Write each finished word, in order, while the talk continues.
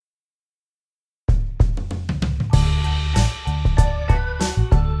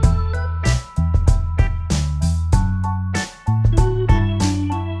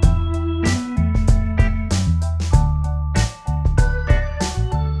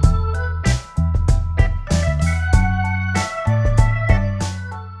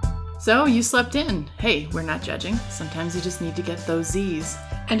So you slept in. Hey, we're not judging. Sometimes you just need to get those Z's.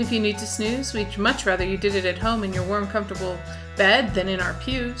 And if you need to snooze, we'd much rather you did it at home in your warm, comfortable bed than in our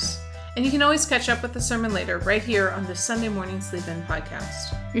pews. And you can always catch up with the sermon later right here on the Sunday Morning Sleep In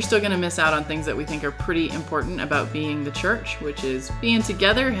podcast. You're still going to miss out on things that we think are pretty important about being the church, which is being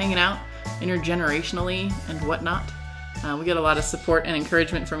together, hanging out intergenerationally and whatnot. We get a lot of support and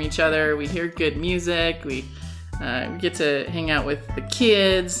encouragement from each other. We hear good music. We get to hang out with the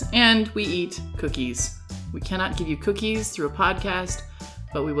kids, and we eat cookies. We cannot give you cookies through a podcast,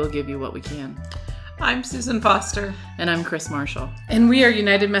 but we will give you what we can. I'm Susan Foster. And I'm Chris Marshall. And we are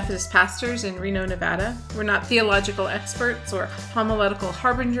United Methodist pastors in Reno, Nevada. We're not theological experts or homiletical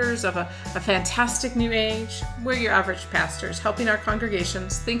harbingers of a fantastic new age. We're your average pastors, helping our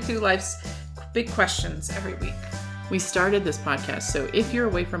congregations think through life's big questions every week. We started this podcast, so if you're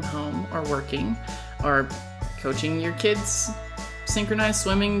away from home or working or coaching your kids' synchronized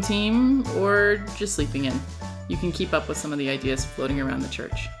swimming team or just sleeping in, you can keep up with some of the ideas floating around the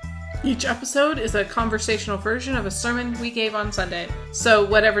church. Each episode is a conversational version of a sermon we gave on Sunday. So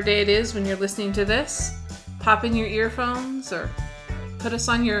whatever day it is when you're listening to this, pop in your earphones or put us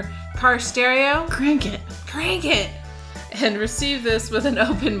on your car stereo. Crank it. And receive this with an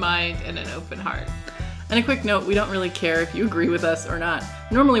open mind and an open heart. And a quick note, we don't really care if you agree with us or not.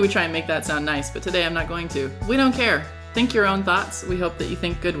 Normally we try and make that sound nice, but today I'm not going to. We don't care. Think your own thoughts. We hope that you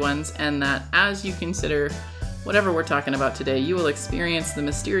think good ones, and that as you consider whatever we're talking about today, you will experience the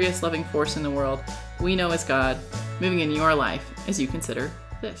mysterious loving force in the world we know as God moving in your life as you consider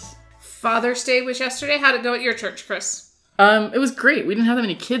this. Father's Day was yesterday. How'd it go at your church, Chris? It was great. We didn't have that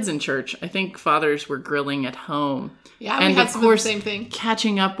many kids in church. I think fathers were grilling at home. Yeah, and we had of some course, of the same thing.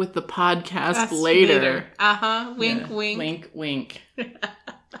 Catching up with the podcast That's later. Wink, Yeah. wink. Wink. I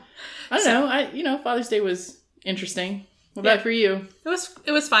don't know. Father's Day was interesting. What about for you?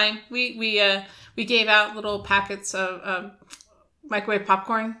 It was fine. We gave out little packets of microwave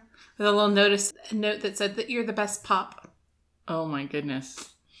popcorn with a little note that said that you're the best pop. Oh my goodness.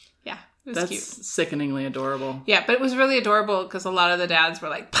 Yeah, it was That's cute. Sickeningly adorable. Yeah, but it was really adorable because a lot of the dads were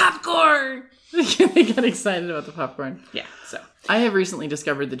like, popcorn! They got excited about the popcorn. Yeah, so. I have recently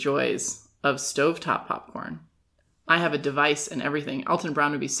discovered the joys of stovetop popcorn. I have a device and everything. Alton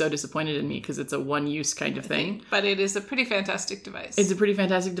Brown would be so disappointed in me because it's a one-use kind of thing. But it is a pretty fantastic device. It's a pretty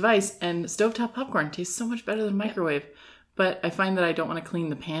fantastic device, and stovetop popcorn tastes so much better than microwave. Yeah. But I find that I don't want to clean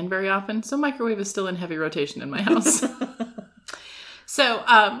the pan very often, so microwave is still in heavy rotation in my house. So,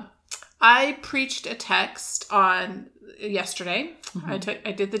 I preached a text on yesterday. Mm-hmm.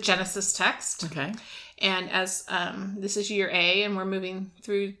 I did the Genesis text. Okay. And as this is year A, and we're moving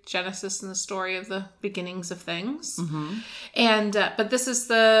through Genesis and the story of the beginnings of things. Mm-hmm. And but this is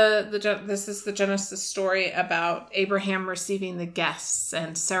the Genesis story about Abraham receiving the guests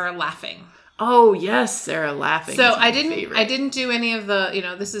and Sarah laughing. Oh yes, Sarah laughing. So I didn't do any of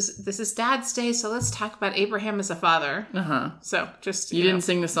the, this is Dad's Day, so let's talk about Abraham as a father. So just you didn't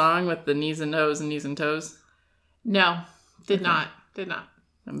sing the song with the knees and toes. No, did not.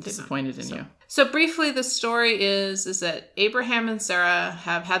 I'm disappointed in you. So briefly, the story is that Abraham and Sarah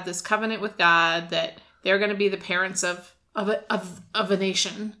have had this covenant with God that they're going to be the parents of a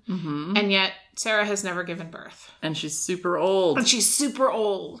nation, mm-hmm. and yet Sarah has never given birth, and she's super old.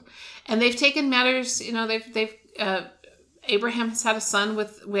 And they've taken matters. Abraham has had a son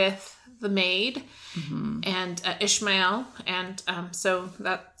with the maid, mm-hmm. and Ishmael, and so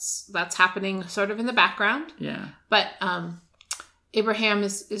that's happening sort of in the background. Yeah, but Abraham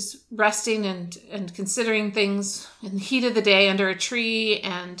is resting and considering things in the heat of the day under a tree,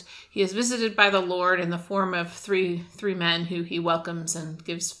 and he is visited by the Lord in the form of three men who he welcomes and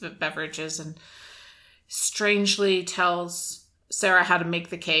gives beverages and strangely tells Sarah how to make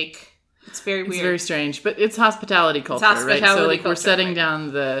the cake. It's very weird. It's very strange, but it's hospitality culture, right? So we're setting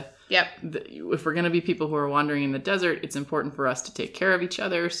down the... Yep. If we're going to be people who are wandering in the desert, it's important for us to take care of each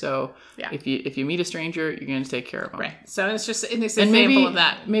other. So if you meet a stranger, you're going to take care of them. Right. So it's just an example of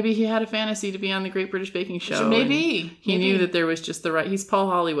that. Maybe he had a fantasy to be on the Great British Baking Show. Maybe. He knew that there was just the right... He's Paul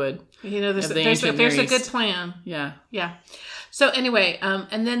Hollywood. There's a good plan. Yeah. Yeah. So anyway,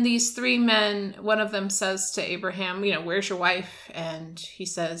 and then these three men, one of them says to Abraham, where's your wife? And he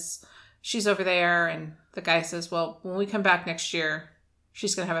says, she's over there. And the guy says, well, when we come back next year,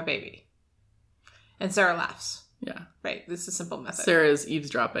 she's going to have a baby. And Sarah laughs. Yeah. Right. This is a simple method. Sarah's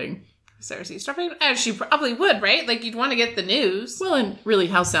eavesdropping. And she probably would, right? Like, you'd want to get the news. Well, and really,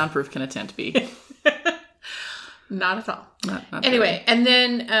 how soundproof can a tent be? Not at all. Not anyway, and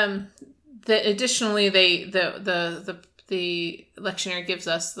then additionally, the lectionary gives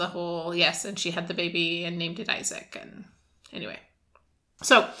us the whole, yes, and she had the baby and named it Isaac. And anyway,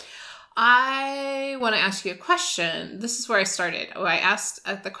 so I want to ask you a question. This is where I started. I asked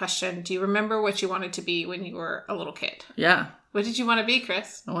the question, do you remember what you wanted to be when you were a little kid? Yeah. What did you want to be,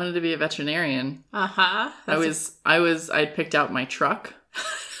 Chris? I wanted to be a veterinarian. Uh-huh. I'd picked out my truck.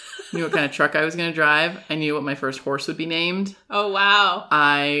 Knew what kind of truck I was going to drive. I knew what my first horse would be named. Oh, wow.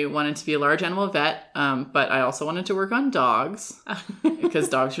 I wanted to be a large animal vet, but I also wanted to work on dogs because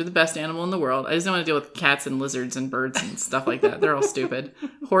dogs are the best animal in the world. I just don't want to deal with cats and lizards and birds and stuff like that. They're all stupid.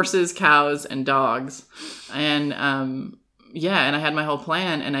 Horses, cows, and dogs. And and I had my whole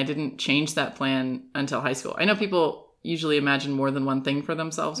plan, and I didn't change that plan until high school. I know people usually imagine more than one thing for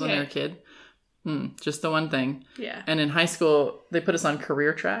themselves when they're a kid. Just the one thing. Yeah. And in high school, they put us on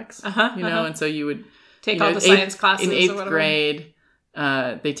career tracks, and so you would take all the science classes. In 8th grade,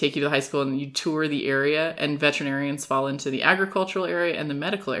 they take you to high school and you tour the area, and veterinarians fall into the agricultural area and the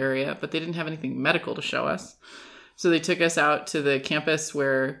medical area, but they didn't have anything medical to show us. So they took us out to the campus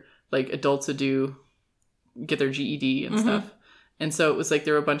where like adults would get their GED and stuff. And so it was like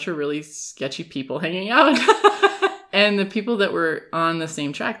there were a bunch of really sketchy people hanging out. And the people that were on the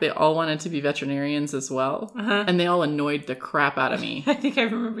same track, they all wanted to be veterinarians as well. And they all annoyed the crap out of me. I think I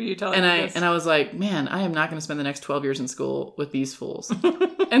remember you telling me this. And I was like, man, I am not going to spend the next 12 years in school with these fools.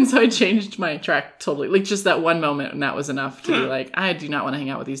 And so I changed my track totally. Like just that one moment, and that was enough to be like, I do not want to hang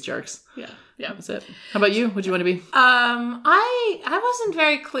out with these jerks. Yeah. That was it. How about you? What'd you want to be? I wasn't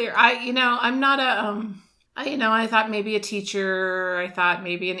very clear. I'm not I thought maybe a teacher. I thought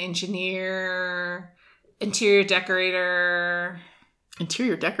maybe an engineer. Interior decorator.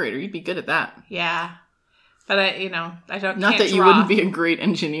 Interior decorator? You'd be good at that. Yeah. But I don't. Not that you wouldn't be a great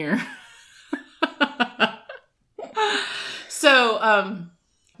engineer. So,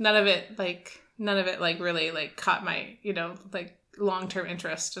 none of it really caught my, long-term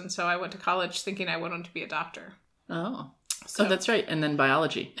interest. And so I went to college thinking I wanted to be a doctor. Oh. So that's right. And then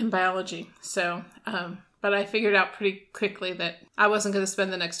biology. And biology. So, but I figured out pretty quickly that I wasn't going to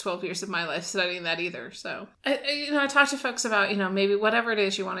spend the next 12 years of my life studying that either. So, I talk to folks about, maybe whatever it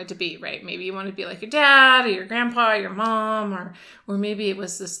is you wanted to be, right? Maybe you wanted to be like your dad or your grandpa or your mom, or maybe it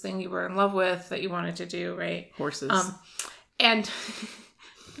was this thing you were in love with that you wanted to do, right? Horses. And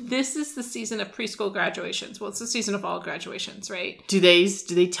this is the season of preschool graduations. Well, it's the season of all graduations, right? Do they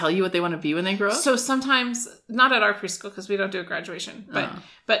tell you what they want to be when they grow up? So sometimes, not at our preschool because we don't do a graduation, but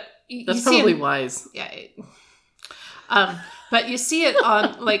that's probably wise. Yeah. But you see it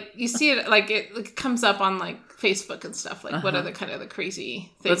on it comes up on like Facebook and stuff. Like what are the kind of the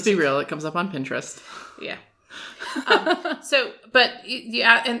crazy things? Let's be real. It comes up on Pinterest. Yeah. And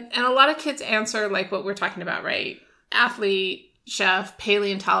a lot of kids answer like what we're talking about, right? Athlete, chef,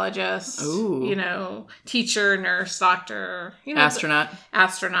 paleontologist, Ooh. Teacher, nurse, doctor, astronaut.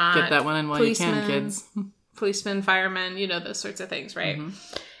 Get that one in while you can, kids. Policeman, fireman, those sorts of things, right?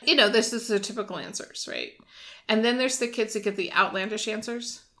 This is the typical answers, right? And then there's the kids that get the outlandish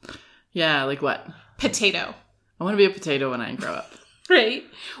answers. Yeah, like what? Potato. I want to be a potato when I grow up. Right?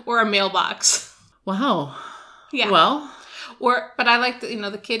 Or a mailbox. Wow. Yeah. Well. But I like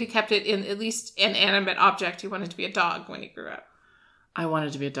the kid who kept it in at least an animate object. He wanted to be a dog when he grew up. I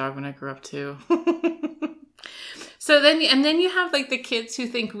wanted to be a dog when I grew up too. So then you have like the kids who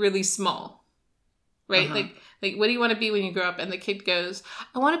think really small, right? Like what do you want to be when you grow up? And the kid goes,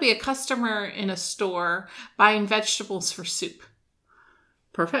 I want to be a customer in a store buying vegetables for soup.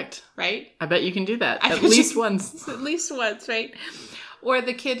 Perfect. Right? I bet you can do that at least once. At least once, right? Or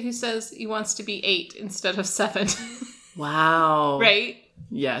the kid who says he wants to be 8 instead of 7. Wow. Right?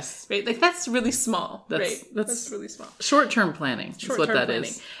 Yes. Right? Like that's really small. That's really small. Short-term planning. That's what that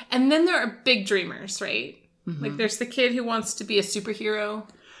is. And then there are big dreamers, right? Like there's the kid who wants to be a superhero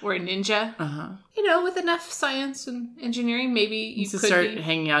or a ninja. With enough science and engineering, maybe you could start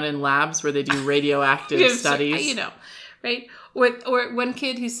hanging out in labs where they do radioactive studies. Right? Or one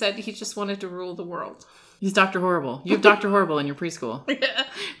kid who said he just wanted to rule the world. He's Dr. Horrible. You have Dr. Horrible in your preschool. Yeah,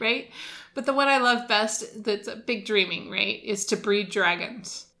 right? But the one I love best that's a big dreaming, right, is to breed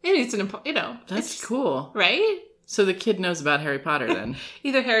dragons. And it's That's cool. Right? So the kid knows about Harry Potter then.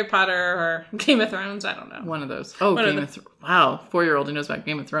 Either Harry Potter or Game of Thrones. I don't know. One of those. Oh, Game of Thrones. Wow. 4-year-old who knows about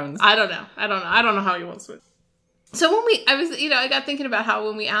Game of Thrones. I don't know. I don't know how he wants it. So I got thinking about how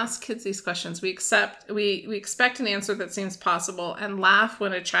when we ask kids these questions, we expect an answer that seems possible and laugh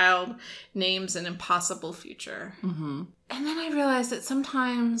when a child names an impossible future. And then I realized that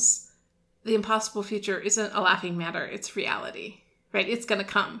sometimes the impossible future isn't a laughing matter. It's reality, right? It's going to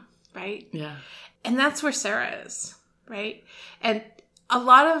come, right? Yeah. And that's where Sarah is, right? And a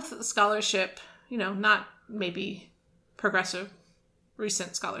lot of scholarship, not maybe progressive,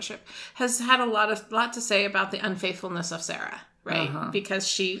 recent scholarship, has had a lot to say about the unfaithfulness of Sarah, right? Because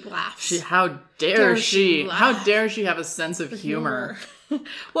she laughs. How dare she? laugh? How dare she have a sense of humor?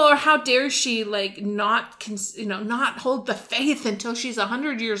 Well, or how dare she not hold the faith until she's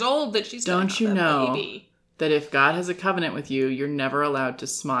 100 years old that she's Don't you know baby. that if God has a covenant with you, you're never allowed to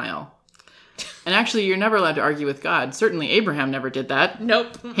smile. And actually, you're never allowed to argue with God. Certainly, Abraham never did that.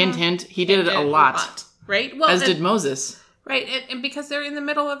 Nope. Hint, hint. He did it a lot. Right? Well, as did Moses. Right. And because they're in the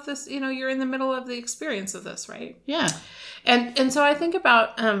middle of this, you're in the middle of the experience of this, right? Yeah. And so I think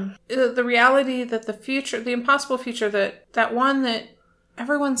about the reality that the impossible future, that one that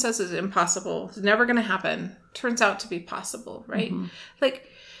everyone says is impossible, is never going to happen, turns out to be possible, right? Mm-hmm.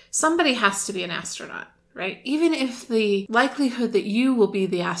 Like, somebody has to be an astronaut, right? Even if the likelihood that you will be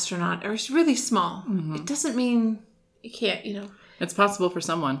the astronaut is really small, it doesn't mean you can't, It's possible for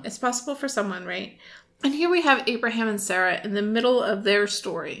someone. It's possible for someone, right? And here we have Abraham and Sarah in the middle of their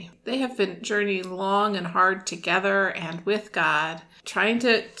story. They have been journeying long and hard together and with God, trying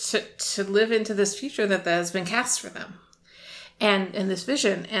to live into this future that has been cast for them. And in this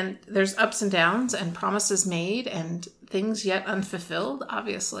vision, and there's ups and downs and promises made and things yet unfulfilled,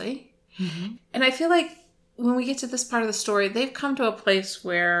 obviously. Mm-hmm. And I feel like when we get to this part of the story, they've come to a place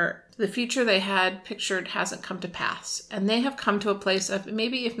where the future they had pictured hasn't come to pass. And they have come to a place of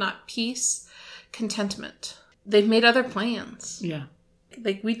maybe, if not peace, contentment. They've made other plans. Yeah.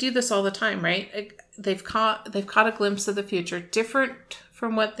 Like, we do this all the time, right? Like, they've caught a glimpse of the future, different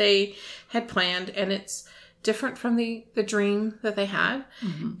from what they had planned, and it's different from the dream that they had.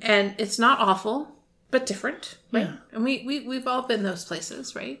 Mm-hmm. And it's not awful, but different, right? Yeah. And we've all been those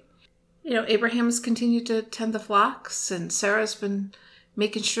places, right? Abraham's continued to tend the flocks, and Sarah's been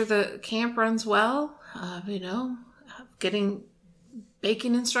making sure the camp runs well, getting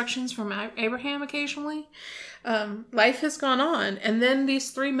baking instructions from Abraham occasionally. Life has gone on. And then these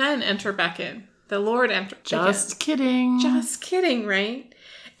three men enter back in. The Lord entered. Just kidding. Just kidding, right?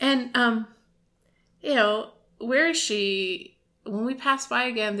 And, where is she? When we pass by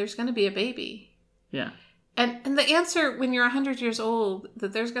again, there's going to be a baby. Yeah. And the answer when you're 100 years old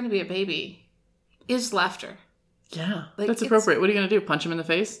that there's going to be a baby is laughter. Yeah. That's appropriate. What are you going to do? Punch him in the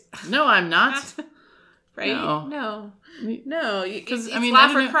face? No, I'm not. Right? No. Because it's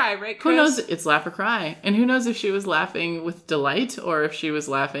laugh or cry, right, Chris? Who knows? It's laugh or cry. And who knows if she was laughing with delight or if she was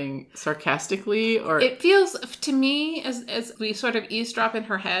laughing sarcastically or... It feels, to me, as we sort of eavesdrop in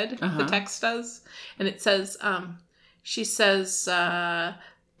her head, the text does, and it says, she says,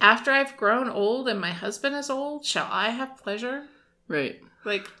 after I've grown old and my husband is old, shall I have pleasure? Right.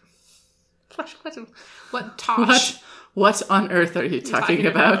 Like, what Tosh? What on earth are you talking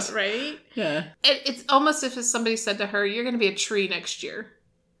about? Right? Yeah. It's almost if somebody said to her, you're going to be a tree next year.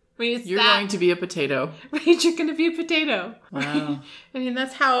 I mean, you're going to be a potato. Right? You're going to be a potato. Wow. I mean,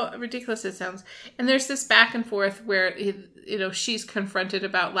 that's how ridiculous it sounds. And there's this back and forth where, she's confronted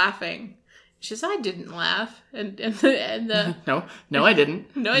about laughing. She says, I didn't laugh. And the No, I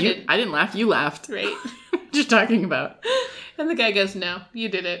didn't. No, I didn't. I didn't laugh. You laughed. Right. What are you talking about? And the guy goes, no, you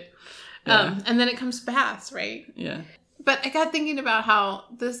did it. Yeah. And then it comes to pass, right? Yeah. But I got thinking about how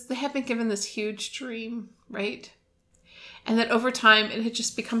they had been given this huge dream, right? And that over time it had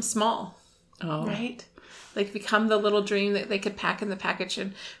just become small, right? Like become the little dream that they could pack in the package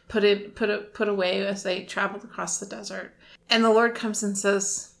and put away as they traveled across the desert. And the Lord comes and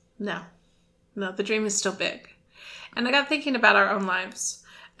says, no, the dream is still big. And I got thinking about our own lives.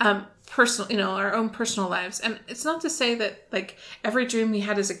 Our own personal lives. And it's not to say that like every dream we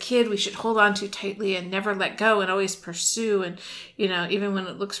had as a kid, we should hold on to tightly and never let go and always pursue. And, even when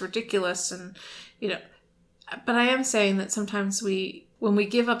it looks ridiculous and, but I am saying that sometimes when we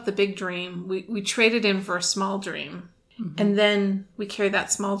give up the big dream, we trade it in for a small dream. Mm-hmm. And then we carry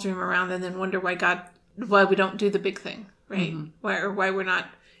that small dream around and then wonder why we don't do the big thing, right? Mm-hmm. Why we're not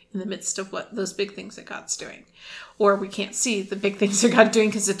in the midst of what those big things that God's doing. Or we can't see the big things that God's doing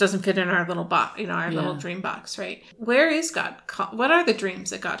because it doesn't fit in our little box, little dream box, right? Where is God? What are the dreams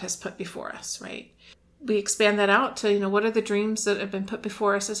that God has put before us, right? We expand that out to, what are the dreams that have been put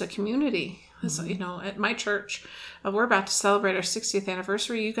before us as a community? Mm-hmm. So, at my church, we're about to celebrate our 60th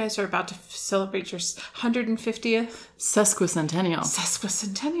anniversary. You guys are about to celebrate your 150th.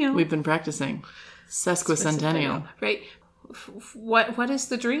 Sesquicentennial. We've been practicing. Sesquicentennial. Right. What is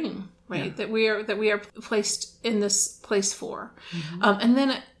the dream, right? Yeah. that we are placed in this place for. Mm-hmm. And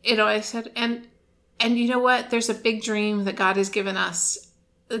then I said, and you know what, there's a big dream that God has given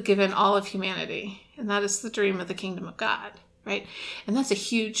all of humanity, and that is the dream of the kingdom of God, right? And that's a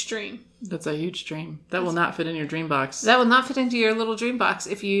huge dream. That will not fit in your dream box. That will not fit into your little dream box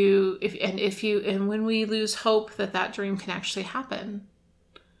if when we lose hope that dream can actually happen.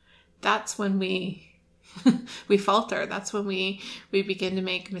 That's when we we falter. That's when we begin to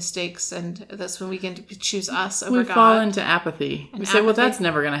make mistakes, and that's when we begin to choose us over God. We fall into apathy. We say, well, that's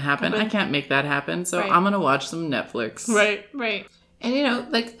never going to happen. I can't make that happen, so I'm going to watch some Netflix. Right.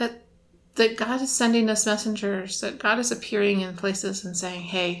 And, like that God is sending us messengers, that God is appearing in places and saying,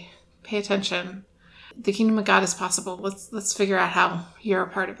 hey, pay attention. The kingdom of God is possible. Let's figure out how you're a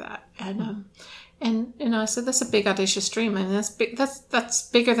part of that. And I said, that's a big, audacious dream. And that's big. That's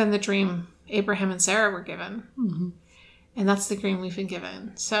bigger than the dream Abraham and Sarah were given. Mm-hmm. And that's the dream we've been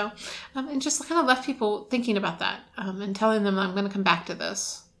given. So, and just kind of left people thinking about that, and telling them I'm going to come back to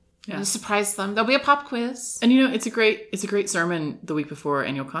this. Yeah. And surprise them. There'll be a pop quiz. And it's a great sermon the week before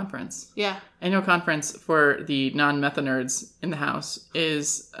annual conference. Yeah. Annual conference for the non-Metha nerds in the house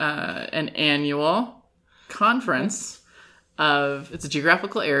is an annual conference it's a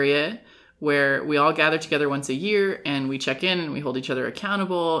geographical area where we all gather together once a year, and we check in and we hold each other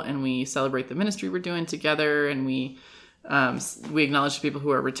accountable, and we celebrate the ministry we're doing together, and we acknowledge the people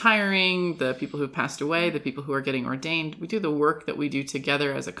who are retiring, the people who have passed away, the people who are getting ordained. We do the work that we do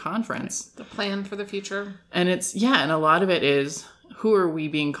together as a conference. The plan for the future. And and a lot of it is, who are we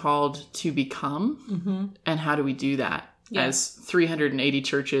being called to become? Mm-hmm. And how do we do that? Yeah. As 380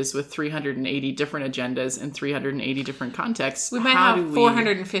 churches with 380 different agendas in 380 different contexts. We might have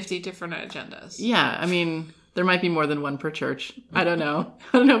 450 different agendas. Yeah, I mean, there might be more than one per church. I don't know.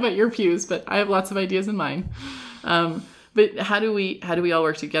 I don't know about your pews, but I have lots of ideas in mine. But how do we all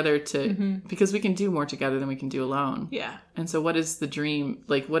work together because we can do more together than we can do alone. Yeah. And so what is the dream?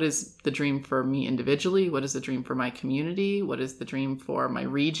 Like, what is the dream for me individually? What is the dream for my community? What is the dream for my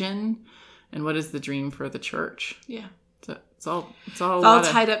region? And what is the dream for the church? Yeah. So it's all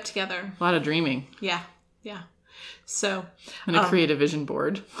tied up together. A lot of dreaming. Yeah. So. And create a vision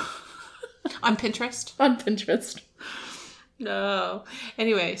board. On Pinterest? On Pinterest. No.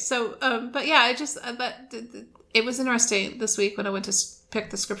 Anyway, so, but yeah, it was interesting this week when I went to pick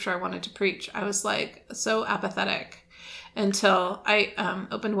the scripture I wanted to preach. I was like so apathetic until I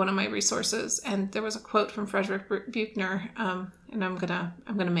opened one of my resources, and there was a quote from Frederick Buechner, and I'm gonna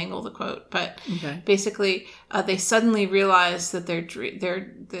mangle the quote, but basically they suddenly realized that their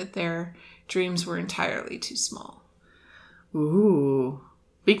dreams were entirely too small. Ooh,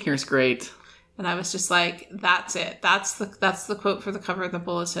 Buechner's great. And I was just like, that's it. That's the quote for the cover of the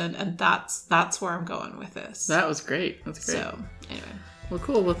bulletin, and that's where I'm going with this. That was great. That's great. So, anyway. Well,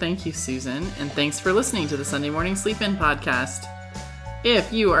 cool. Well, thank you, Susan. And thanks for listening to the Sunday Morning Sleep-In podcast.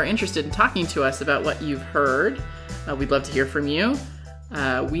 If you are interested in talking to us about what you've heard, we'd love to hear from you.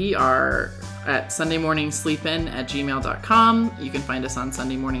 We are at sundaymorningsleepin@gmail.com. You can find us on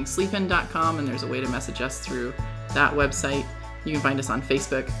sundaymorningsleepin.com, and there's a way to message us through that website. You can find us on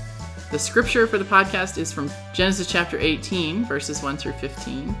Facebook. The scripture for the podcast is from Genesis chapter 18, verses 1 through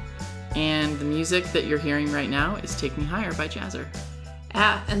 15. And the music that you're hearing right now is Take Me Higher by Jazzer.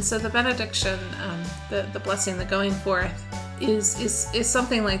 Yeah, and so the benediction, the blessing, the going forth, is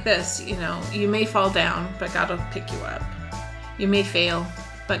something like this. You may fall down, but God will pick you up. You may fail,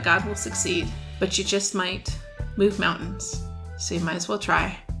 but God will succeed. But you just might move mountains, so you might as well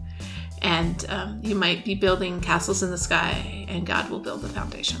try. And you might be building castles in the sky, and God will build the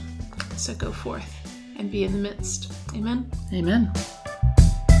foundation. So go forth and be in the midst. Amen? Amen.